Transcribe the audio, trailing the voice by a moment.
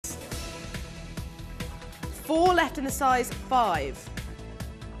4 left in the size 5.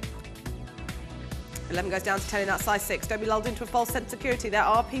 11 goes down to 10 in that size 6. Don't be lulled into a false sense of security. There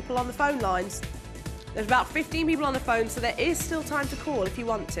are people on the phone lines. There's about 15 people on the phone, so there is still time to call if you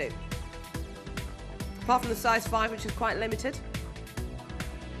want to. Apart from the size 5, which is quite limited.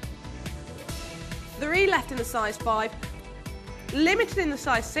 3 left in the size 5. Limited in the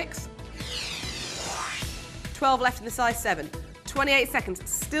size 6. 12 left in the size 7. 28 seconds.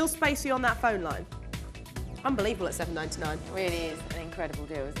 Still spacey on that phone line. Unbelievable at £7.99. It really is an incredible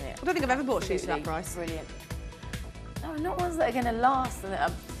deal, isn't it? I don't think I've ever bought shoes for that price. Brilliant. No, not ones that are going to last and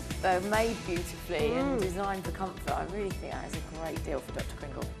that are made beautifully and designed for comfort. I really think that is a great deal for Dr.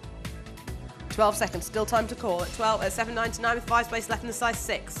 Kringle. 12 seconds. Still time to call at £7.99 with 5 spaces left in the size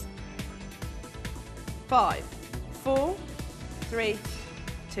 6. 5, 4, 3,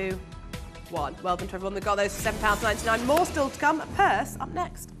 2, 1. Well done to everyone that got those for £7.99. More still to come. A purse up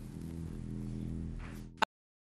next.